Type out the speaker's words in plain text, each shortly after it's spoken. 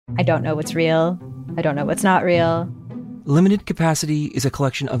I don't know what's real. I don't know what's not real. Limited Capacity is a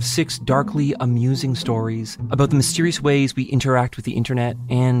collection of 6 darkly amusing stories about the mysterious ways we interact with the internet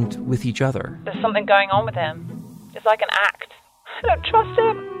and with each other. There's something going on with him. It's like an act. I don't trust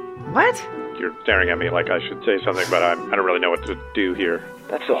him. What? You're staring at me like I should say something, but I don't really know what to do here.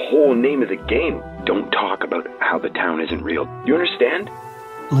 That's the whole name of the game. Don't talk about how the town isn't real. You understand?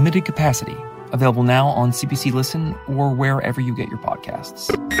 Limited Capacity. Available now on CBC Listen or wherever you get your podcasts.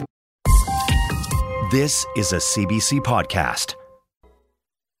 This is a CBC podcast.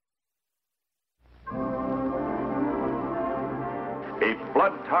 A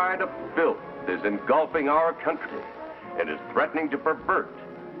flood tide of filth is engulfing our country and is threatening to pervert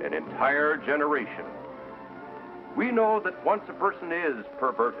an entire generation. We know that once a person is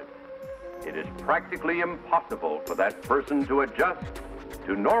perverted, it is practically impossible for that person to adjust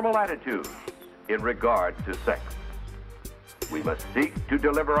to normal attitudes in regard to sex. We must seek to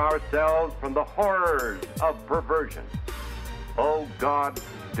deliver ourselves from the horrors of perversion. Oh God,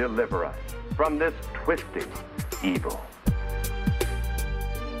 deliver us from this twisted evil.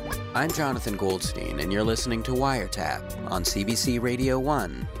 I'm Jonathan Goldstein, and you're listening to Wiretap on CBC Radio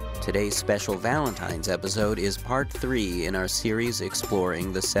 1. Today's special Valentine's episode is part 3 in our series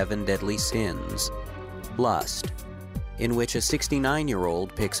exploring the 7 deadly sins. Lust, in which a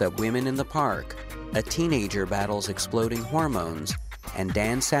 69-year-old picks up women in the park, a teenager battles exploding hormones, and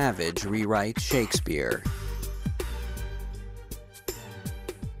Dan Savage rewrites Shakespeare.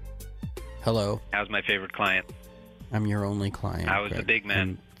 Hello. How's my favorite client? I'm your only client. I was the big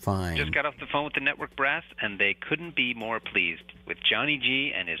man. Fine. Just got off the phone with the network brass, and they couldn't be more pleased with Johnny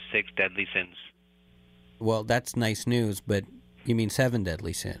G and his 6 deadly sins. Well, that's nice news, but you mean 7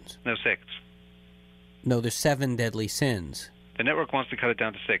 deadly sins? No, 6. No, there's 7 deadly sins. The network wants to cut it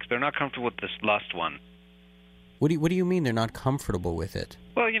down to 6. They're not comfortable with this lust one. What do you mean they're not comfortable with it?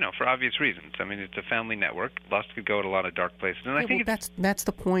 Well, for obvious reasons. I mean, it's a family network. Lust could go to a lot of dark places, and I think that's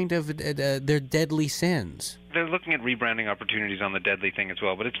the point of their deadly sins. They're looking at rebranding opportunities on the deadly thing as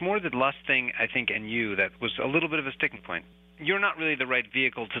well, but it's more the lust thing, I think, and you that was a little bit of a sticking point. You're not really the right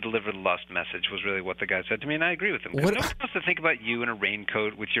vehicle to deliver the lust message, was really what the guy said to me, and I agree with him. Because no one wants to think about you in a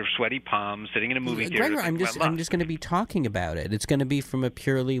raincoat with your sweaty palms sitting in a movie theater. Gregor, I'm just going to be talking about it. It's going to be from a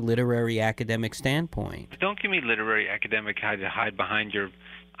purely literary academic standpoint. Don't give me literary academic hide behind your...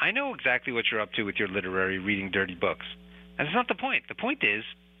 I know exactly what you're up to with your literary reading dirty books. And it's not the point. The point is,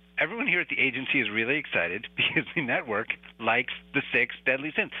 everyone here at the agency is really excited because the network likes the 6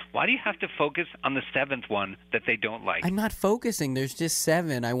 deadly sins. Why do you have to focus on the 7th one that they don't like? I'm not focusing. There's just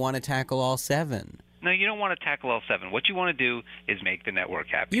 7. I want to tackle all 7. No, you don't want to tackle all 7. What you want to do is make the network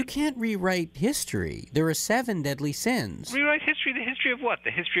happy. You can't rewrite history. There are 7 deadly sins. Rewrite history? The history of what? The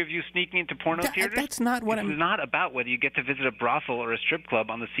history of you sneaking into porno theaters? That's not what It's not about whether you get to visit a brothel or a strip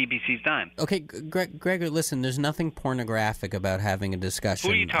club on the CBC's dime. Okay, Gregor, listen, there's nothing pornographic about having a discussion.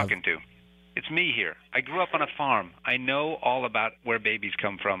 Who are you talking to? It's me here. I grew up on a farm. I know all about where babies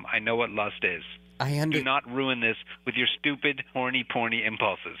come from. I know what lust is. Do not ruin this with your stupid, horny, porny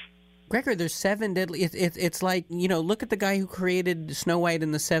impulses. Gregor, there's 7 deadly... It's like, look at the guy who created Snow White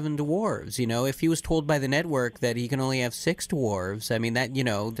and the 7 Dwarves. If he was told by the network that he can only have 6 dwarves, I mean, that,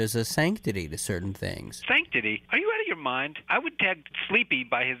 there's a sanctity to certain things. Sanctity? Are you out of your mind? I would tag Sleepy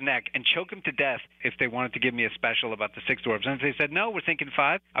by his neck and choke him to death if they wanted to give me a special about the 6 dwarves. And if they said, no, we're thinking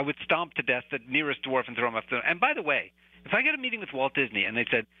 5, I would stomp to death the nearest dwarf and throw him off the... And by the way, if I get a meeting with Walt Disney and they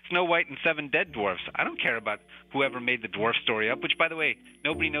said, Snow White and 7 dead dwarfs, I don't care about whoever made the dwarf story up, which, by the way,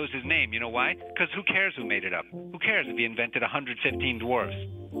 nobody knows his name. You know why? Because who cares who made it up? Who cares if he invented 115 dwarfs?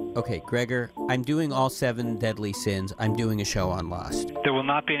 Okay, Gregor, I'm doing all 7 deadly sins. I'm doing a show on lust. There will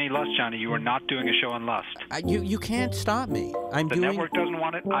not be any lust, Johnny. You are not doing a show on lust. You can't stop me. The network doesn't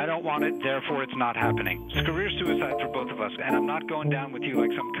want it. I don't want it. Therefore, it's not happening. It's career suicide for both of us. And I'm not going down with you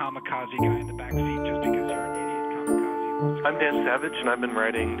like some kamikaze guy in the backseat just because you're an idiot kamikaze. I'm Dan Savage, and I've been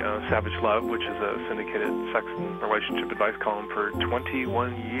writing Savage Love, which is a syndicated sex and relationship advice column for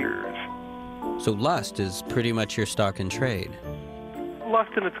 21 years. So lust is pretty much your stock and trade.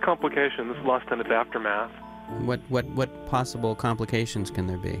 Lust and its complications, lust and its aftermath. What possible complications can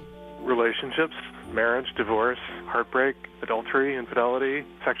there be? Relationships, marriage, divorce, heartbreak, adultery, infidelity,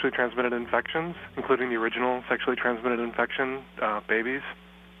 sexually transmitted infections, including the original sexually transmitted infection, babies.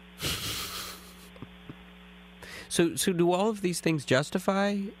 So do all of these things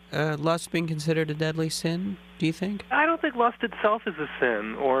justify lust being considered a deadly sin, do you think? I don't think lust itself is a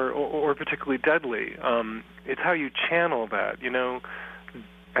sin or particularly deadly. It's how you channel that.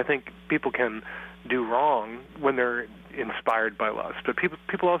 I think people can do wrong when they're inspired by lust, but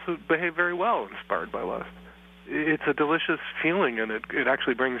people also behave very well inspired by lust. it's a delicious feeling, and it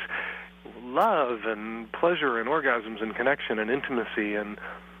actually brings love and pleasure and orgasms and connection and intimacy and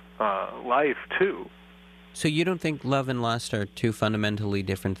life, too. So you don't think love and lust are two fundamentally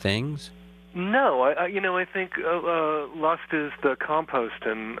different things? No, I think lust is the compost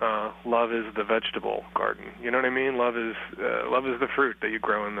and love is the vegetable garden. You know what I mean? Love is the fruit that you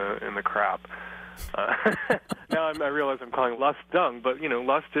grow in the crap. Now I realize I'm calling lust dung, but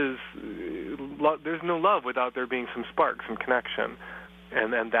lust is there's no love without there being some spark, some connection,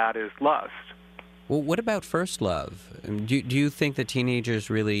 and that is lust. Well, what about first love? Do you think that teenagers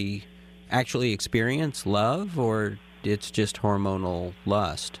really actually experience love, or it's just hormonal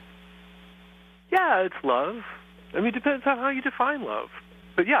lust? Yeah, it's love. I mean, it depends on how you define love.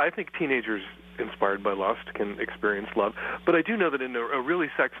 But yeah, I think teenagers inspired by lust can experience love. But I do know that in a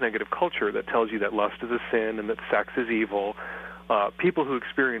really sex-negative culture that tells you that lust is a sin and that sex is evil, people who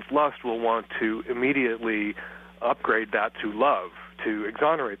experience lust will want to immediately upgrade that to love, to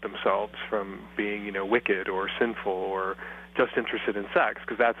exonerate themselves from being, wicked or sinful or just interested in sex,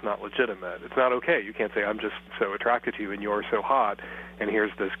 because that's not legitimate. It's not okay. You can't say, I'm just so attracted to you and you're so hot, and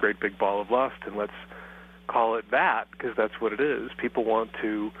here's this great big ball of lust, and let's call it that, because that's what it is. People want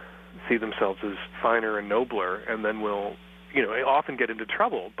to see themselves as finer and nobler, and then will, often get into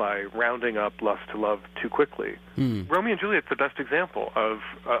trouble by rounding up lust to love too quickly. Romeo and Juliet's the best example of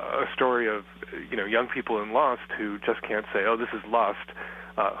a story of, young people in lust who just can't say, oh, this is lust,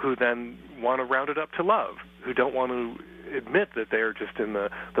 who then want to round it up to love, who don't want to admit that they're just in the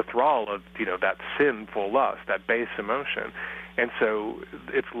thrall of, that sinful lust, that base emotion. And so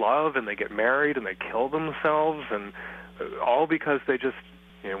it's love, and they get married, and they kill themselves, and all because they just,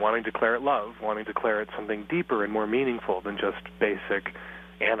 wanting to declare it love, wanting to declare it something deeper and more meaningful than just basic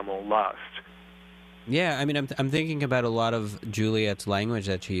animal lust. Yeah, I mean, I'm thinking about a lot of Juliet's language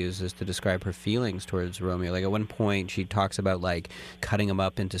that she uses to describe her feelings towards Romeo. Like, at one point, she talks about, cutting him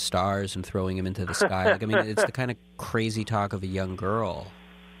up into stars and throwing him into the sky. It's the kind of crazy talk of a young girl.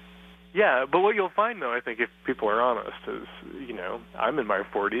 Yeah, but what you'll find, though, I think, if people are honest, is, I'm in my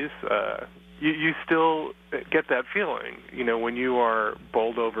 40s. You still get that feeling. When you are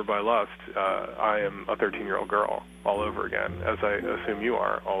bowled over by lust, I am a 13-year-old girl all over again, as I assume you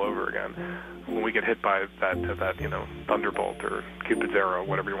are all over again. When we get hit by that thunderbolt or Cupid's arrow,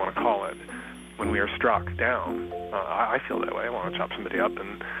 whatever you want to call it, when we are struck down, I feel that way. I want to chop somebody up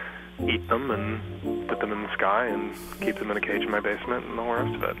and eat them and put them in the sky and keep them in a cage in my basement and all the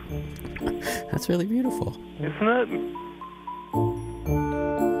rest of it. That's really beautiful. Isn't it?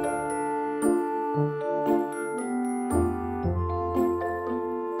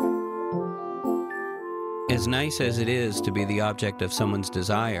 As nice as it is to be the object of someone's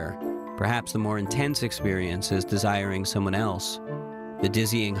desire, perhaps the more intense experience is desiring someone else. The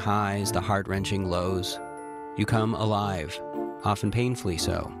dizzying highs, the heart-wrenching lows. You come alive, often painfully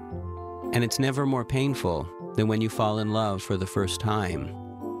so. And it's never more painful than when you fall in love for the first time.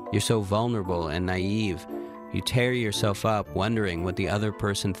 You're so vulnerable and naive. You tear yourself up wondering what the other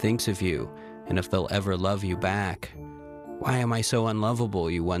person thinks of you and if they'll ever love you back. Why am I so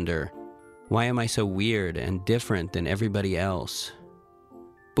unlovable, you wonder? Why am I so weird and different than everybody else?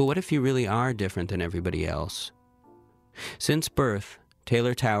 But what if you really are different than everybody else? Since birth,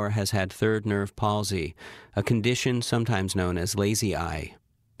 Taylor Tower has had third nerve palsy, a condition sometimes known as lazy eye.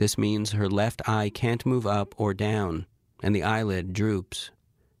 This means her left eye can't move up or down, and the eyelid droops.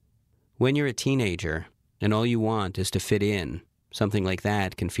 When you're a teenager, and all you want is to fit in, something like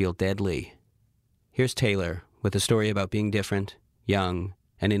that can feel deadly. Here's Taylor with a story about being different, young,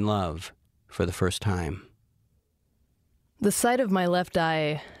 and in love for the first time. The sight of my left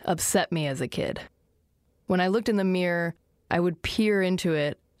eye upset me as a kid. When I looked in the mirror, I would peer into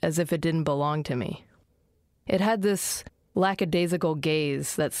it as if it didn't belong to me. It had this lackadaisical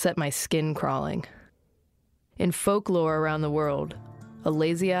gaze that set my skin crawling. In folklore around the world, a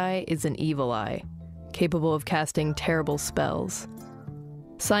lazy eye is an evil eye, capable of casting terrible spells.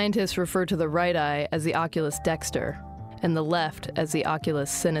 Scientists refer to the right eye as the oculus dexter, and the left as the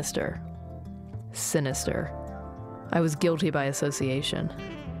oculus sinister. Sinister. I was guilty by association.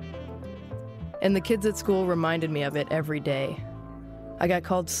 And the kids at school reminded me of it every day. I got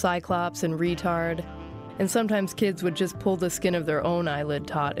called Cyclops and retard, and sometimes kids would just pull the skin of their own eyelid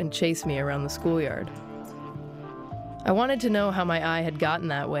taut and chase me around the schoolyard. I wanted to know how my eye had gotten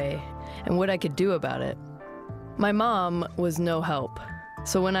that way and what I could do about it. My mom was no help,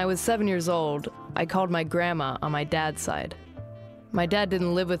 so when I was 7 years old, I called my grandma on my dad's side. My dad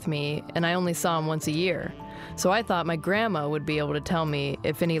didn't live with me, and I only saw him once a year, so I thought my grandma would be able to tell me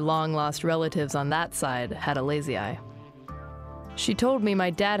if any long-lost relatives on that side had a lazy eye. She told me my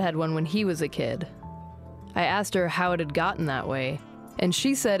dad had one when he was a kid. I asked her how it had gotten that way, and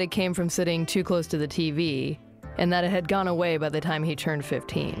she said it came from sitting too close to the TV, and that it had gone away by the time he turned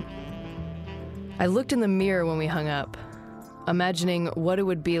 15. I looked in the mirror when we hung up, imagining what it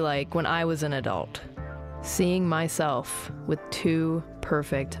would be like when I was an adult, seeing myself with 2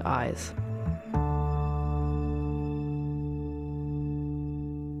 perfect eyes.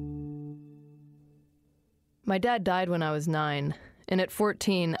 My dad died when I was 9, and at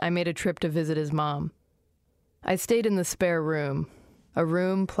 14, I made a trip to visit his mom. I stayed in the spare room, a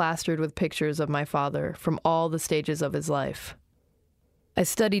room plastered with pictures of my father from all the stages of his life. I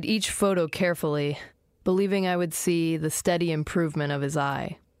studied each photo carefully, believing I would see the steady improvement of his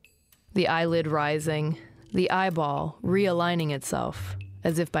eye. The eyelid rising, the eyeball realigning itself,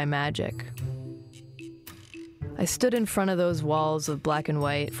 as if by magic. I stood in front of those walls of black and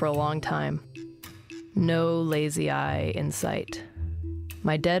white for a long time. No lazy eye in sight.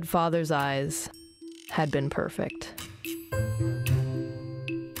 My dead father's eyes had been perfect.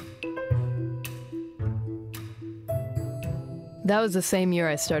 That was the same year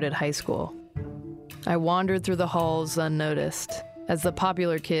I started high school. I wandered through the halls unnoticed, as the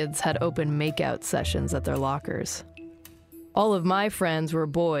popular kids had open makeout sessions at their lockers. All of my friends were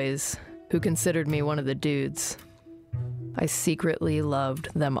boys who considered me one of the dudes. I secretly loved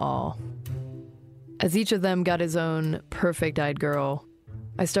them all. As each of them got his own perfect-eyed girl,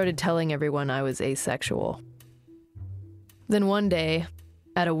 I started telling everyone I was asexual. Then one day,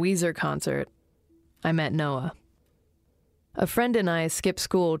 at a Weezer concert, I met Noah. A friend and I skipped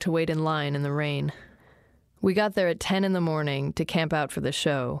school to wait in line in the rain. We got there at 10 in the morning to camp out for the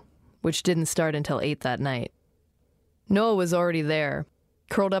show, which didn't start until 8 that night. Noah was already there,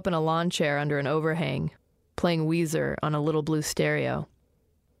 curled up in a lawn chair under an overhang, playing Weezer on a little blue stereo.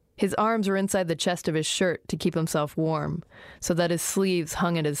 His arms were inside the chest of his shirt to keep himself warm, so that his sleeves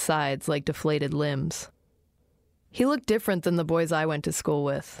hung at his sides like deflated limbs. He looked different than the boys I went to school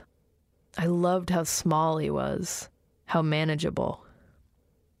with. I loved how small he was, how manageable.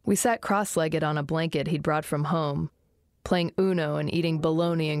 We sat cross-legged on a blanket he'd brought from home, playing Uno and eating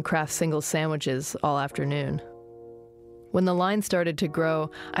bologna and Kraft single sandwiches all afternoon. When the line started to grow,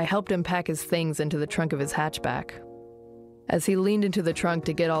 I helped him pack his things into the trunk of his hatchback. As he leaned into the trunk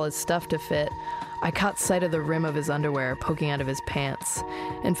to get all his stuff to fit, I caught sight of the rim of his underwear poking out of his pants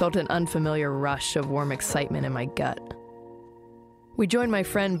and felt an unfamiliar rush of warm excitement in my gut. We joined my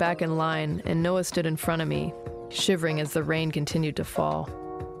friend back in line, and Noah stood in front of me, shivering as the rain continued to fall.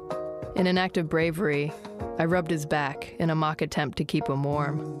 In an act of bravery, I rubbed his back in a mock attempt to keep him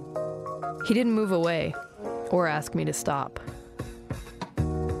warm. He didn't move away or ask me to stop.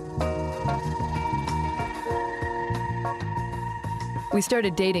 We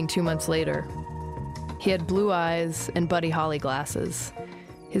started dating 2 months later. He had blue eyes and Buddy Holly glasses.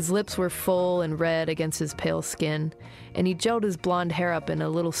 His lips were full and red against his pale skin, and he gelled his blonde hair up in a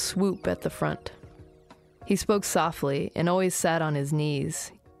little swoop at the front. He spoke softly and always sat on his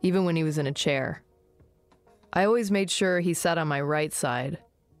knees, even when he was in a chair. I always made sure he sat on my right side,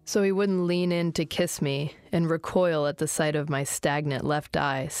 so he wouldn't lean in to kiss me and recoil at the sight of my stagnant left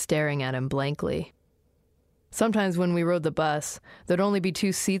eye staring at him blankly. Sometimes when we rode the bus, there'd only be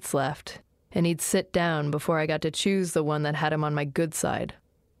 2 seats left, and he'd sit down before I got to choose the one that had him on my good side.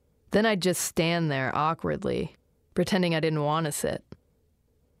 Then I'd just stand there awkwardly, pretending I didn't want to sit.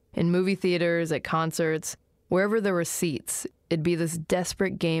 In movie theaters, at concerts, wherever there were seats, it'd be this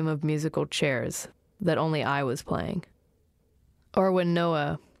desperate game of musical chairs that only I was playing. Or when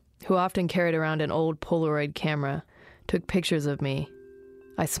Noah, who often carried around an old Polaroid camera, took pictures of me,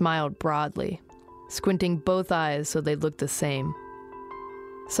 I smiled broadly, squinting both eyes so they'd look the same.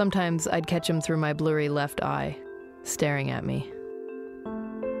 Sometimes I'd catch him through my blurry left eye, staring at me.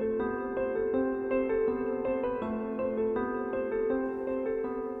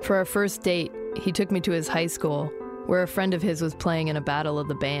 For our first date, he took me to his high school, where a friend of his was playing in a battle of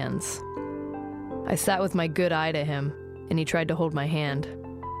the bands. I sat with my good eye to him, and he tried to hold my hand.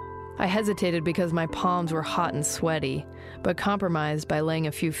 I hesitated because my palms were hot and sweaty, but compromised by laying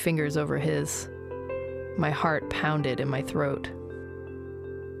a few fingers over his. My heart pounded in my throat.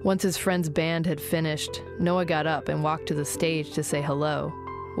 Once his friend's band had finished, Noah got up and walked to the stage to say hello,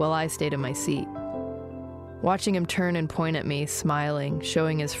 while I stayed in my seat. Watching him turn and point at me, smiling,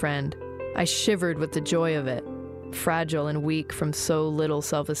 showing his friend, I shivered with the joy of it, fragile and weak from so little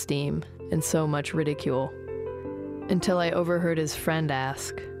self-esteem and so much ridicule. Until I overheard his friend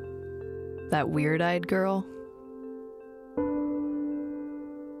ask, "That weird-eyed girl?"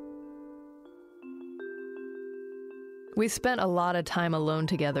 We spent a lot of time alone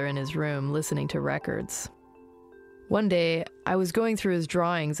together in his room listening to records. One day, I was going through his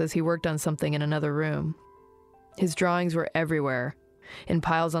drawings as he worked on something in another room. His drawings were everywhere, in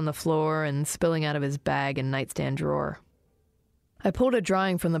piles on the floor and spilling out of his bag and nightstand drawer. I pulled a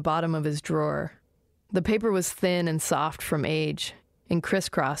drawing from the bottom of his drawer. The paper was thin and soft from age, and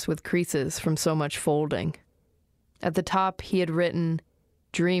crisscrossed with creases from so much folding. At the top, he had written,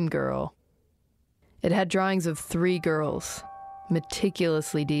 "Dream Girl." It had drawings of 3 girls,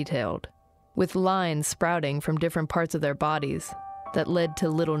 meticulously detailed, with lines sprouting from different parts of their bodies that led to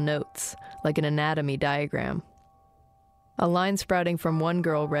little notes, like an anatomy diagram. A line sprouting from one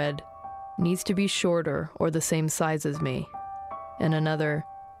girl read, "Needs to be shorter or the same size as me," and another,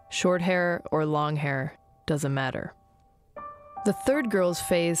 "Short hair or long hair, doesn't matter." The third girl's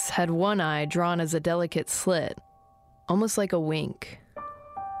face had one eye drawn as a delicate slit, almost like a wink.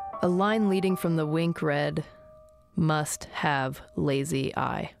 A line leading from the wink read, "Must have lazy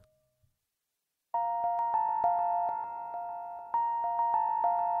eye."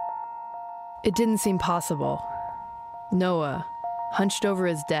 It didn't seem possible. Noah, hunched over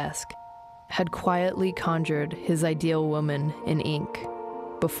his desk, had quietly conjured his ideal woman in ink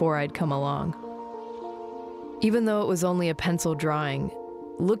before I'd come along. Even though it was only a pencil drawing,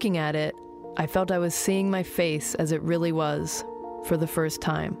 looking at it, I felt I was seeing my face as it really was for the first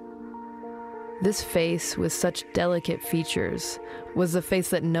time. This face with such delicate features was the face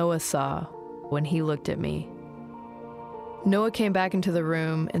that Noah saw when he looked at me. Noah came back into the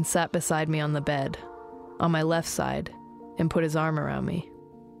room and sat beside me on the bed, on my left side, and put his arm around me.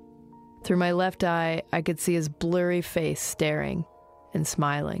 Through my left eye, I could see his blurry face staring and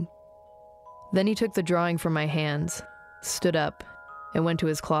smiling. Then he took the drawing from my hands, stood up, and went to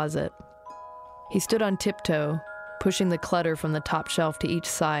his closet. He stood on tiptoe, pushing the clutter from the top shelf to each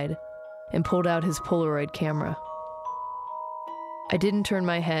side, and pulled out his Polaroid camera. I didn't turn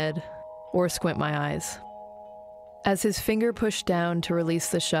my head or squint my eyes. As his finger pushed down to release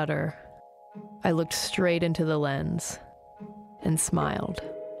the shutter, I looked straight into the lens and smiled.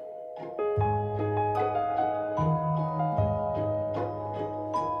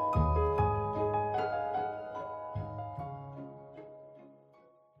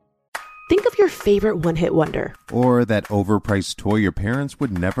 Think of your favorite one-hit wonder. Or that overpriced toy your parents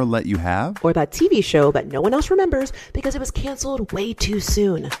would never let you have. Or that TV show that no one else remembers because it was canceled way too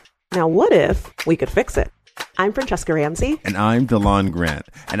soon. Now what if we could fix it? I'm Francesca Ramsey. And I'm DeLon Grant.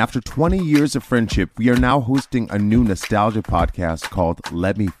 And after 20 years of friendship, we are now hosting a new nostalgia podcast called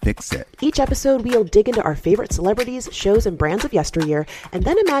Let Me Fix It. Each episode, we'll dig into our favorite celebrities, shows, and brands of yesteryear, and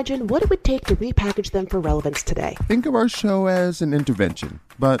then imagine what it would take to repackage them for relevance today. Think of our show as an intervention,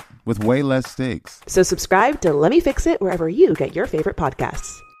 but with way less stakes. So subscribe to Let Me Fix It wherever you get your favorite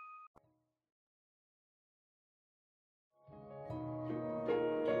podcasts.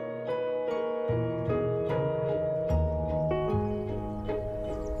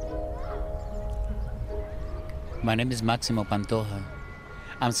 My name is Maximo Pantoja.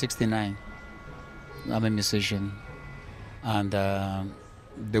 I'm 69. I'm a musician, and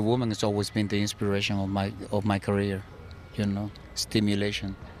the woman has always been the inspiration of my career. You know,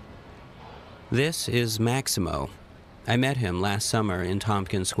 stimulation. This is Maximo. I met him last summer in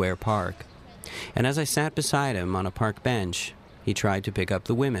Tompkins Square Park, and as I sat beside him on a park bench, he tried to pick up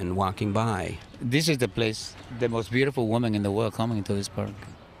the women walking by. This is the place, the most beautiful woman in the world coming into this park.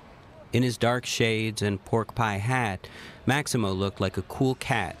 In his dark shades and pork pie hat, Maximo looked like a cool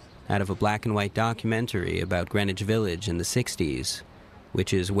cat out of a black and white documentary about Greenwich Village in the 60s,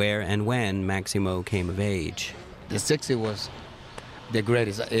 which is where and when Maximo came of age. The 60s was the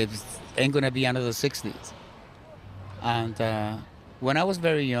greatest. It ain't gonna be another 60s. And when I was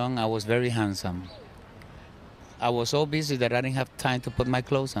very young, I was very handsome. I was so busy that I didn't have time to put my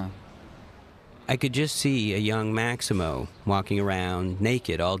clothes on. I could just see a young Maximo walking around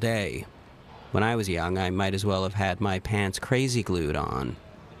naked all day. When I was young, I might as well have had my pants crazy glued on.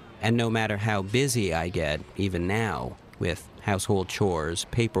 And no matter how busy I get, even now, with household chores,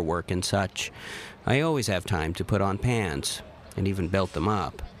 paperwork, and such, I always have time to put on pants, and even belt them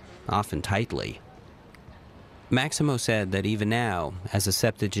up, often tightly. Maximo said that even now, as a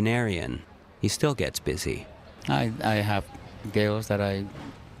septuagenarian, he still gets busy. I have girls that I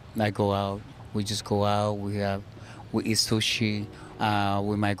go out. We just go out, we eat sushi,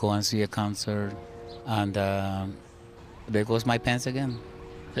 we might go and see a concert, and there goes my pants again.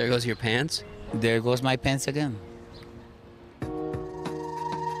 There goes your pants? There goes my pants again.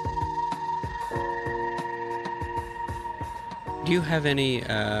 Do you have any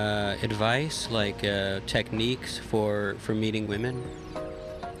advice, like techniques for meeting women?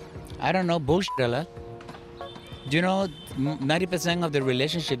 I don't know, bullshit a lot. You know, 90% of the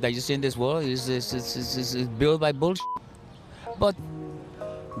relationship that you see in this world is built by bullshit. But,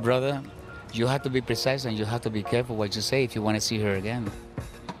 brother, You have to be precise and you have to be careful what you say if you want to see her again.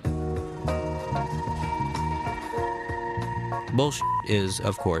 Bullshit is,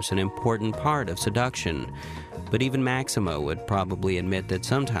 of course, an important part of seduction, but even Maximo would probably admit that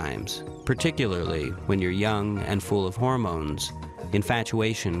sometimes, particularly when you're young and full of hormones,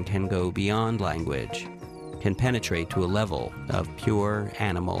 infatuation can go beyond language, can penetrate to a level of pure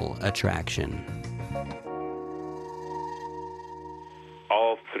animal attraction.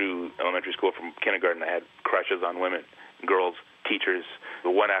 All through elementary school, from kindergarten, I had crushes on women, girls, teachers,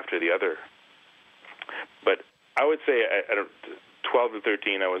 one after the other. But I would say at 12 to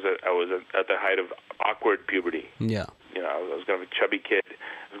 13, I was at the height of awkward puberty. Yeah. You know, I was kind of a chubby kid.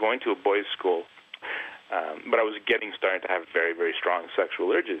 I was going to a boys' school, but I was starting to have very, very strong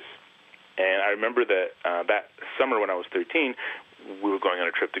sexual urges. And I remember that that summer when I was 13, we were going on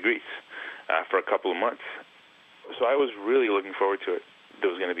a trip to Greece for a couple of months. So I was really looking forward to it. There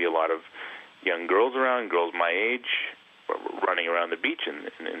was going to be a lot of young girls around, girls my age, running around the beach in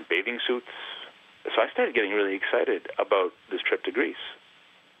bathing suits. So I started getting really excited about this trip to Greece.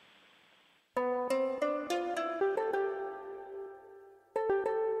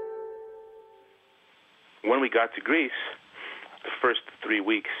 When we got to Greece, the first 3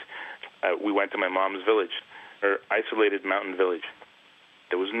 weeks, we went to my mom's village, her isolated mountain village.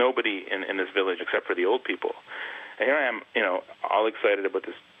 There was nobody in this village except for the old people. And here I am, you know, all excited about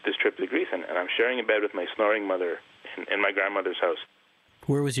this trip to Greece, and I'm sharing a bed with my snoring mother in my grandmother's house.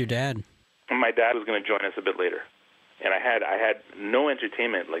 Where was your dad? My dad was going to join us a bit later. And I had no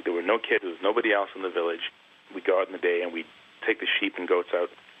entertainment. Like, there were no kids. There was nobody else in the village. We'd go out in the day, and we'd take the sheep and goats out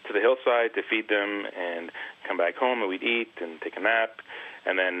to the hillside to feed them and come back home, and we'd eat and take a nap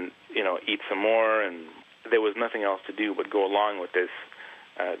and then, you know, eat some more. And there was nothing else to do but go along with this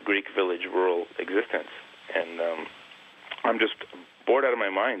Greek village rural existence. And I'm just bored out of my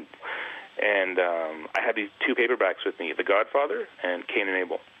mind. And I had these two paperbacks with me, The Godfather and Cain and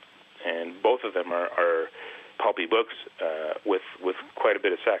Abel. And both of them are pulpy books with quite a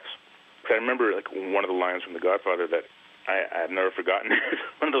bit of sex. But I remember, like, one of the lines from The Godfather that I've never forgotten.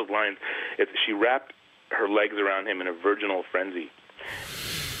 One of those lines, she wrapped her legs around him in a virginal frenzy.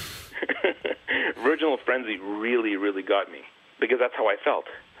 Virginal frenzy really, really got me, because that's how I felt.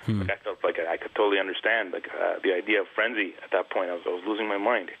 Like, I felt like I could totally understand the idea of frenzy at that point. I was losing my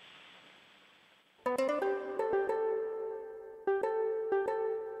mind.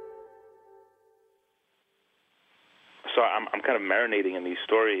 So I'm kind of marinating in these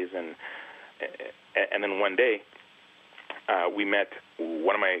stories, and then one day we met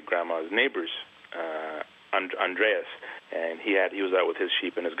one of my grandma's neighbors, Andreas, and he was out with his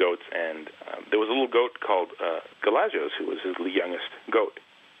sheep and his goats, and there was a little goat called Galazios, who was his youngest goat.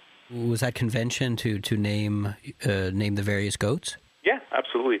 Was that convention to name the various goats? Yeah,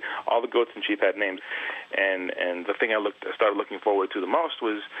 absolutely. All the goats and sheep had names, and the thing I started looking forward to the most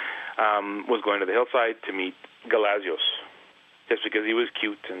was going to the hillside to meet Galazios, just because he was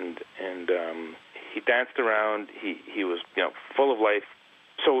cute and he danced around. He was, you know, full of life.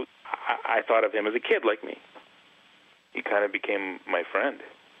 So I thought of him as a kid like me. He kind of became my friend.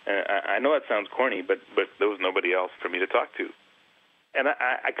 And I know that sounds corny, but there was nobody else for me to talk to. And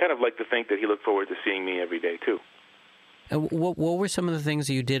I kind of like to think that he looked forward to seeing me every day, too. What were some of the things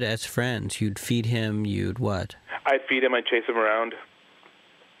that you did as friends? You'd feed him, you'd what? I'd feed him, I'd chase him around,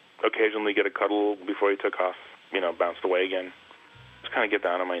 occasionally get a cuddle before he took off, you know, bounced away again. Just kind of get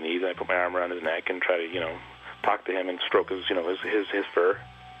down on my knees, and I put my arm around his neck and try to, you know, talk to him and stroke his, you know, his fur.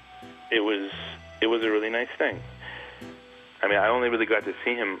 It was a really nice thing. I mean, I only really got to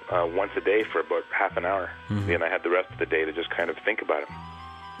see him once a day for about half an hour, and I had the rest of the day to just kind of think about him.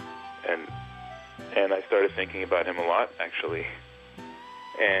 And I started thinking about him a lot, actually.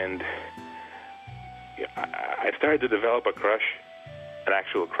 And I started to develop an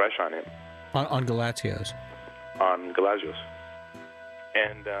actual crush on him. On Galazios? On Galazios.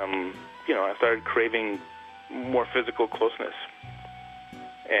 And, you know, I started craving more physical closeness.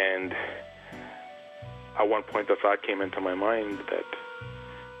 And at one point the thought came into my mind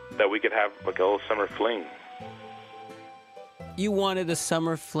that we could have like a little summer fling. You wanted a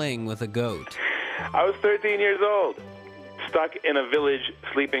summer fling with a goat. I was 13 years old, stuck in a village,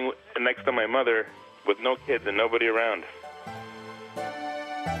 sleeping next to my mother with no kids and nobody around.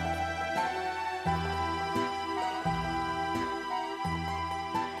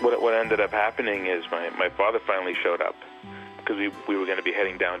 What ended up happening is my father finally showed up, because we were going to be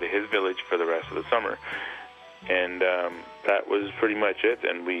heading down to his village for the rest of the summer. And that was pretty much it,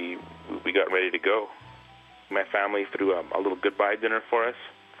 and we got ready to go. My family threw a little goodbye dinner for us,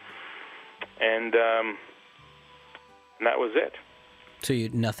 and that was it. So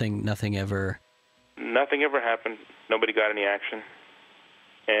nothing ever... Nothing ever happened. Nobody got any action.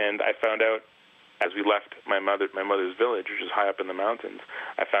 And I found out, as we left my mother's village, which is high up in the mountains,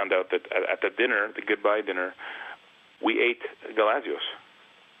 I found out that at the dinner, the goodbye dinner, we ate Galasios.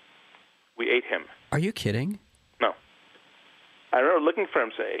 We ate him. Are you kidding? No. I remember looking for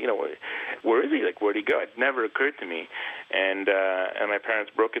him, saying, where is he? Like, where'd he go? It never occurred to me. And my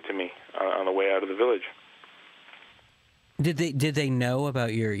parents broke it to me on the way out of the village. Did they know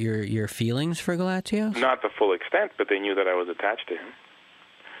about your feelings for Galasios? Not the full extent, but they knew that I was attached to him.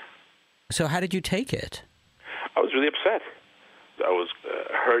 So how did you take it? I was really upset. I was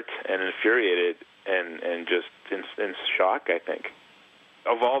hurt and infuriated and just in shock, I think.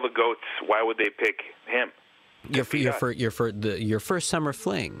 Of all the goats, why would they pick him? Your first summer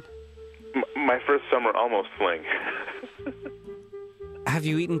fling. My first summer almost fling. Have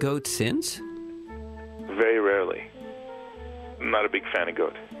you eaten goat since? Very rarely. I'm not a big fan of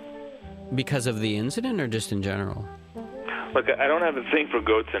goat. Because of the incident or just in general? Look, I don't have a thing for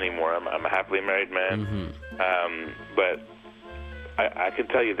goats anymore. I'm a happily married man. Mm-hmm. But I can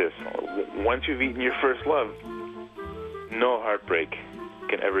tell you this. Once you've eaten your first love, no heartbreak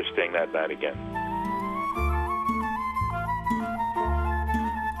can ever sting that bad again.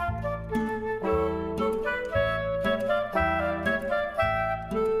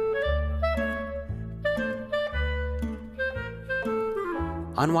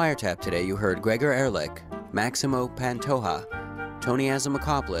 On Wiretap today, you heard Gregor Erlich, Maximo Pantoja, Tony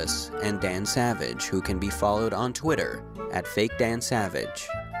Azamakopoulos, and Dan Savage, who can be followed on Twitter at FakeDanSavage.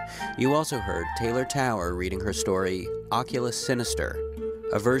 You also heard Taylor Tower reading her story, Oculus Sinister,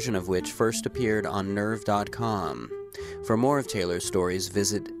 a version of which first appeared on Nerve.com. For more of Taylor's stories,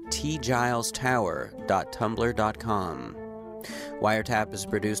 visit tgilestower.tumblr.com. Wiretap is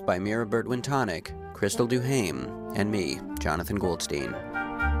produced by Mira Burt-Wintonic, Crystal Duhame, and me, Jonathan Goldstein.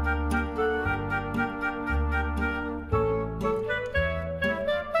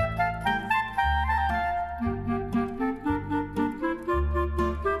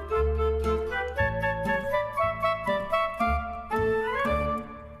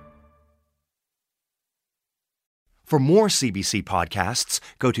 For more CBC podcasts,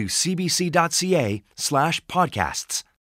 go to cbc.ca/podcasts.